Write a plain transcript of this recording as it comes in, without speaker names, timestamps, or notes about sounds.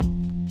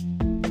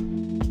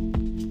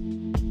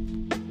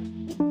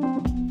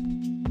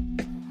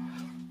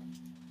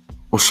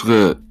What's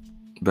good?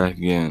 Back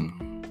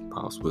again.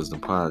 Pops Wisdom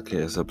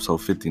Podcast,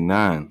 episode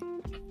 59.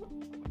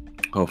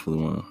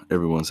 Hopefully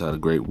everyone's had a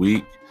great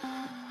week.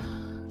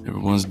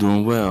 Everyone's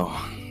doing well.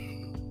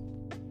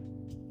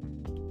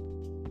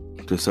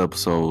 This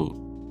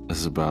episode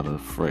is about a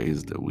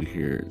phrase that we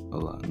hear a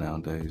lot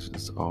nowadays.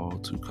 It's all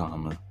too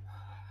common.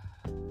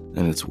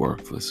 And it's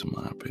worthless in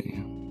my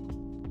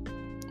opinion.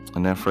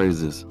 And that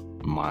phrase is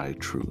my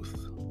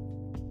truth.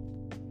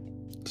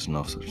 There's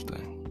no such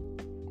thing.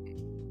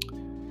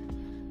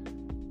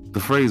 The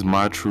phrase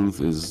my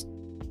truth is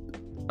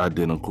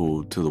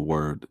identical to the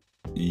word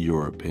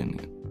your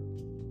opinion.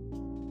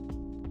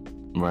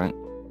 Right?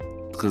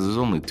 Because there's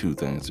only two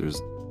things.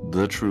 There's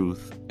the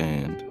truth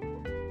and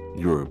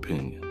your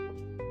opinion.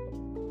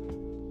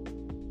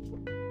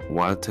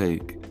 Why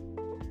take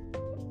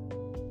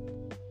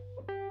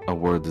a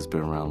word that's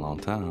been around a long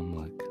time,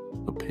 like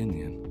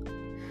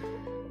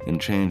opinion,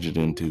 and change it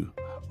into,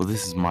 well,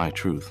 this is my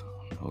truth?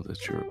 No,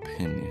 that's your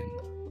opinion.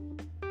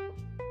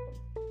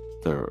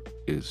 There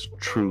is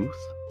truth,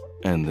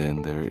 and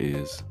then there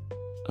is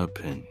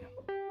opinion.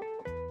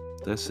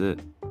 That's it.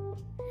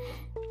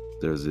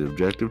 There's the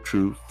objective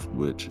truth,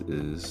 which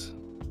is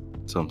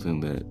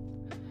something that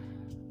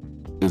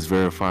is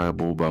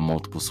verifiable by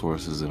multiple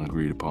sources and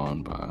agreed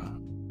upon by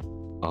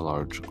a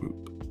large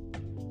group.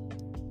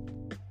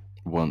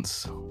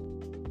 Once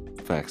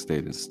facts,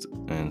 data,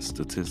 and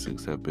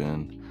statistics have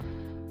been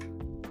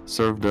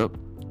served up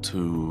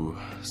to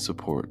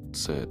support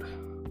said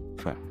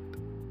fact.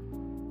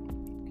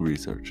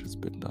 Research has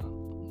been done,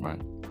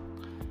 right?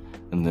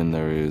 And then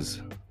there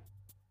is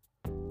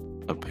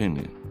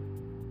opinion,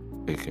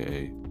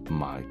 aka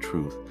my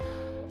truth,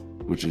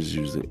 which is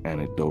usually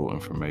anecdotal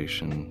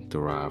information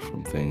derived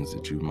from things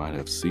that you might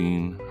have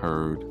seen,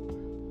 heard,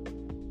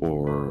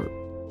 or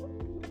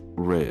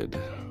read.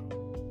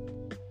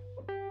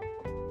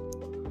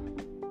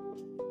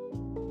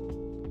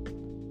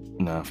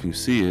 Now, if you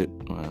see it,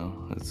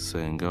 well, as the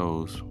saying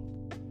goes,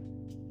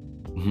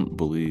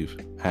 believe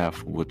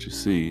half of what you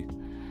see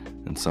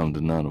and some to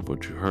none of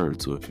what you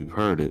heard. So if you've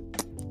heard it,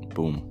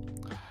 boom.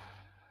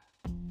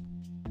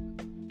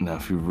 Now,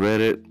 if you read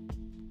it,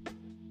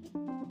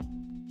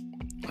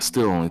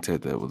 still only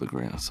take that with a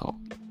grain of salt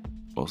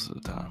most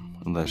of the time,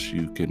 unless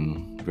you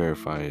can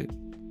verify it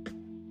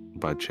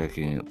by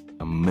checking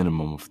a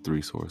minimum of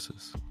 3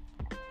 sources.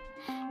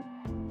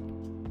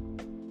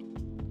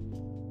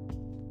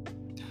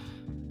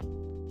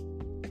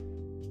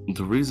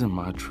 The reason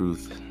my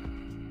truth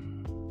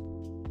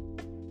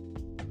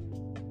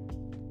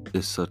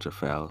is such a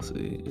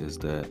fallacy is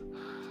that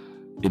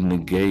it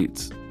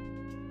negates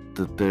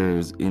that there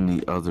is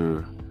any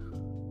other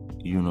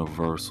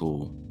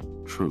universal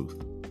truth.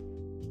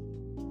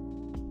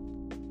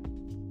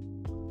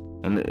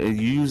 And you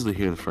usually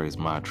hear the phrase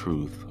my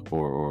truth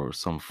or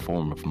some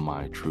form of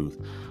my truth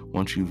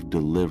once you've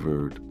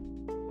delivered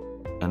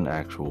an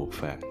actual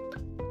fact.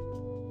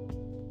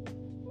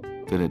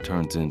 Then it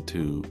turns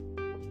into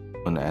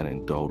an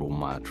anecdotal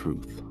my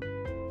truth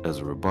as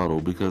a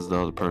rebuttal because the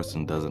other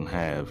person doesn't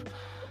have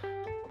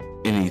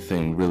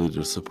anything really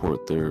to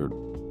support their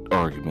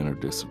argument or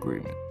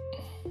disagreement.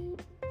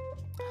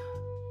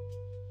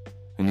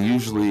 And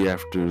usually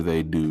after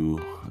they do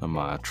a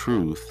my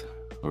truth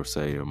or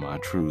say a my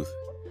truth,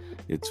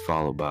 it's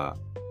followed by,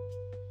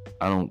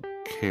 I don't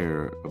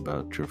care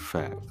about your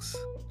facts.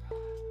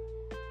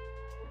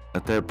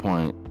 At that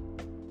point,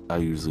 I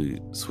usually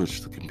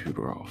switch the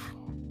computer off.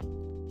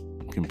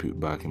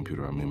 By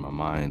computer, I mean my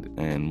mind,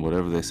 and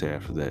whatever they say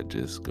after that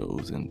just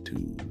goes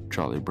into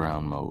Charlie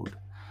Brown mode.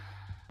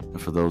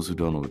 And for those who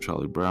don't know what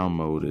Charlie Brown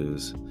mode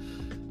is,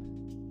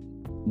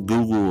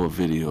 Google a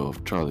video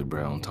of Charlie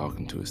Brown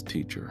talking to his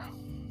teacher,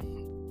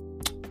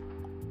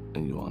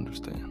 and you'll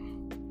understand.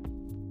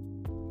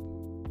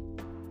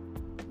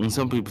 And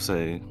some people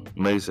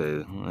may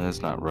say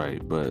that's not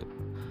right, but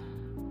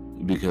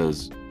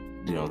because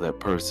that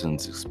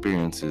person's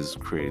experiences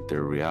create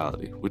their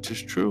reality, which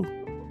is true.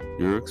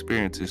 Your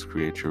experiences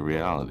create your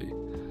reality,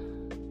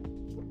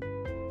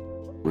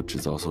 which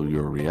is also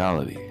your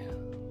reality.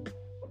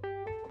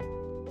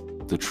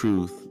 The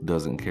truth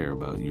doesn't care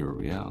about your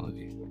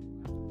reality.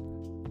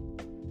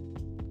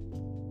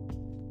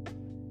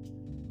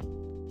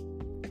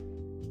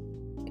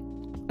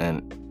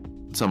 And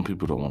some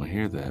people don't want to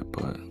hear that,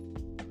 but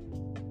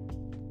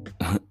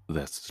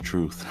that's the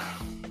truth.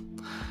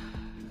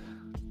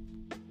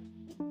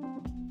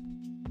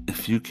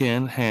 If you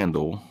can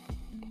handle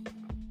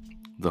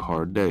the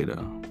hard data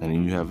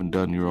and you haven't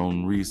done your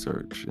own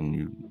research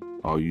and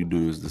all you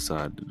do is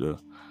decide to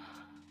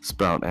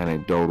spout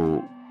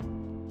anecdotal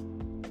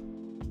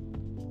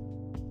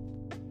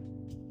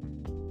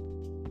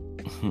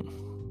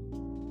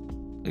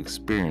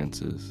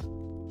experiences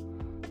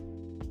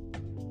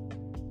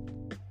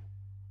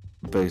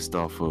based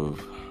off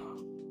of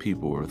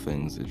people or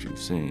things that you've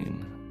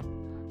seen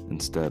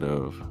instead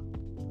of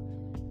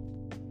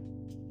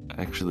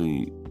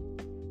actually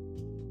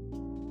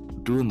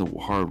doing the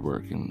hard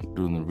work and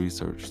doing the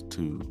research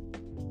to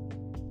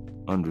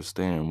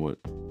understand what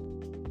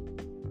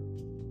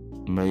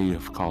may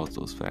have caused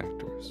those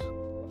factors,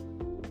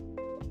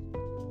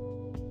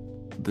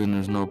 then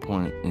there's no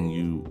point in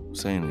you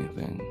saying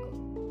anything.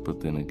 But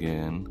then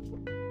again,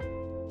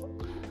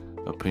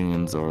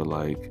 opinions are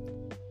like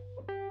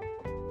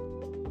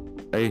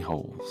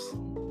a-holes.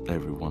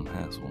 Everyone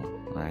has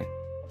one, right?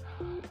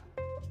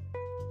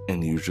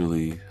 And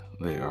usually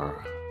they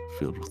are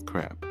filled with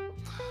crap.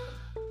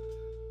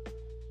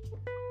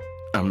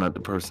 I'm not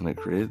the person that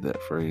created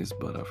that phrase,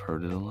 but I've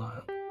heard it a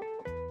lot.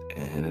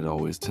 And it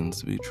always tends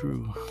to be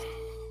true.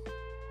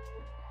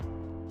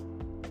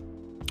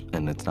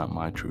 And it's not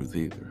my truth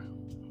either.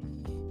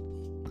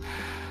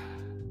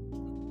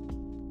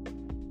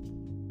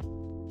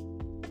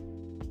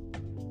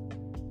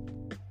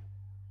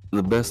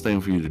 The best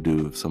thing for you to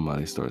do if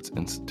somebody starts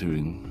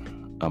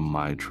instituting a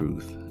my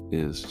truth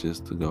is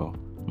just to go,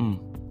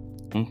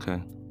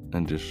 okay,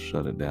 and just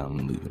shut it down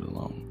and leave it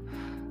alone.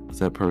 Because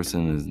that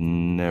person is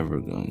never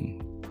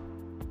going.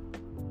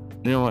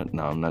 You know what?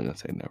 No, I'm not going to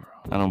say never.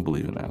 I don't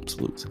believe in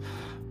absolutes.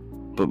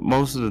 But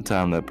most of the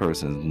time, that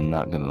person is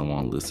not going to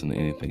want to listen to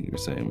anything you're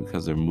saying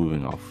because they're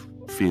moving off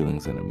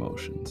feelings and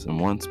emotions. And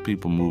once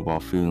people move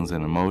off feelings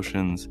and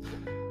emotions,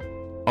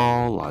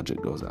 all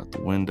logic goes out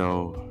the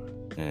window.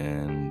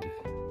 And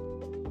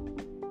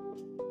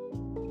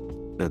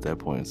at that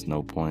point, it's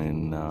no point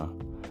in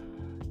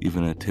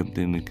even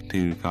attempting to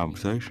continue the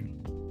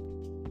conversation.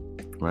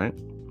 Right?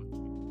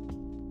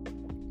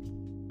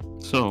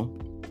 So,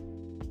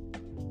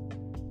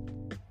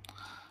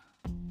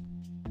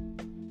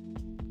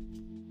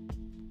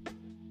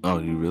 all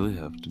you really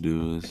have to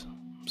do is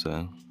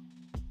say,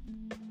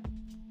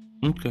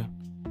 okay,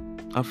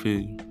 I feel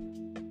you.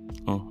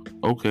 Oh,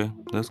 okay,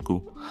 that's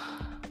cool.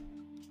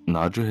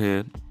 Nod your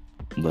head,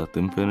 let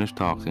them finish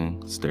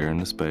talking, stare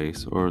into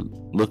space, or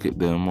look at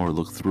them or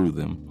look through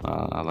them.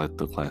 I like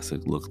the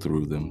classic look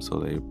through them, so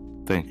they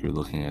think you're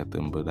looking at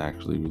them, but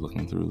actually you're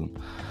looking through them.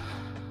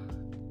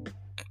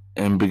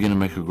 And begin to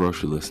make a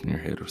grocery list in your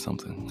head or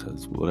something,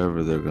 because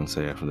whatever they're going to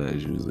say after that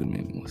is usually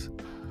meaningless.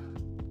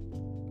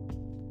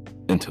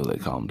 Until they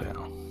calm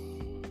down.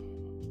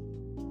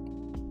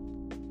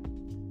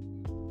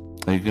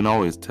 And you can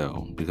always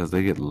tell because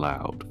they get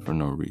loud for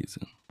no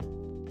reason.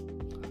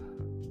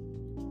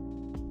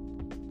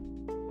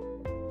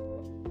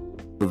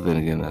 But then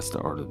again, that's the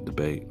art of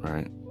debate,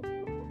 right?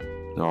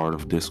 The art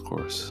of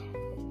discourse.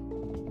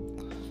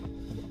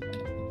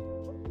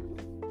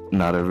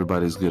 Not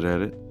everybody's good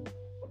at it.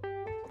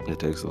 It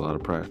takes a lot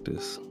of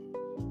practice.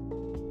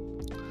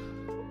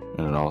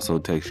 And it also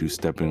takes you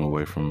stepping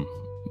away from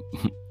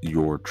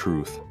your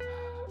truth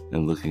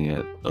and looking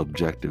at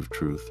objective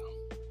truth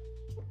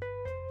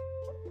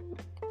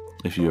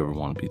if you ever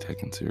want to be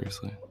taken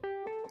seriously.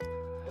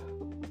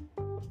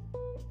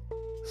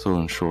 So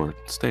in short,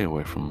 stay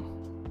away from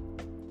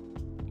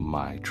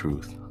my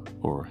truth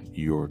or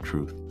your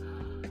truth.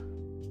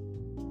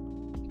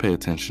 Pay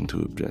attention to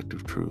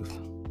objective truth.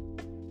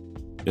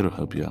 It'll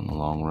help you out in the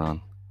long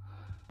run.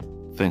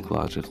 Think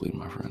logically,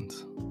 my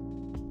friends.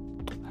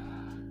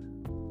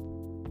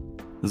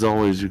 As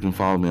always, you can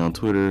follow me on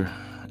Twitter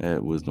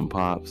at Wisdom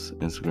Pops,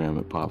 Instagram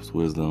at Pops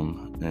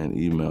Wisdom, and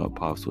email at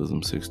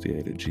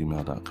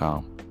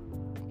popswisdom68@gmail.com.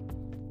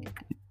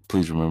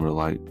 Please remember to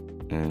like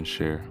and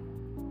share.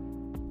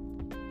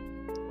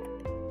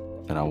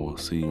 And I will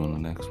see you in the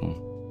next one.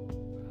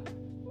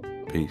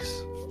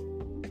 Peace.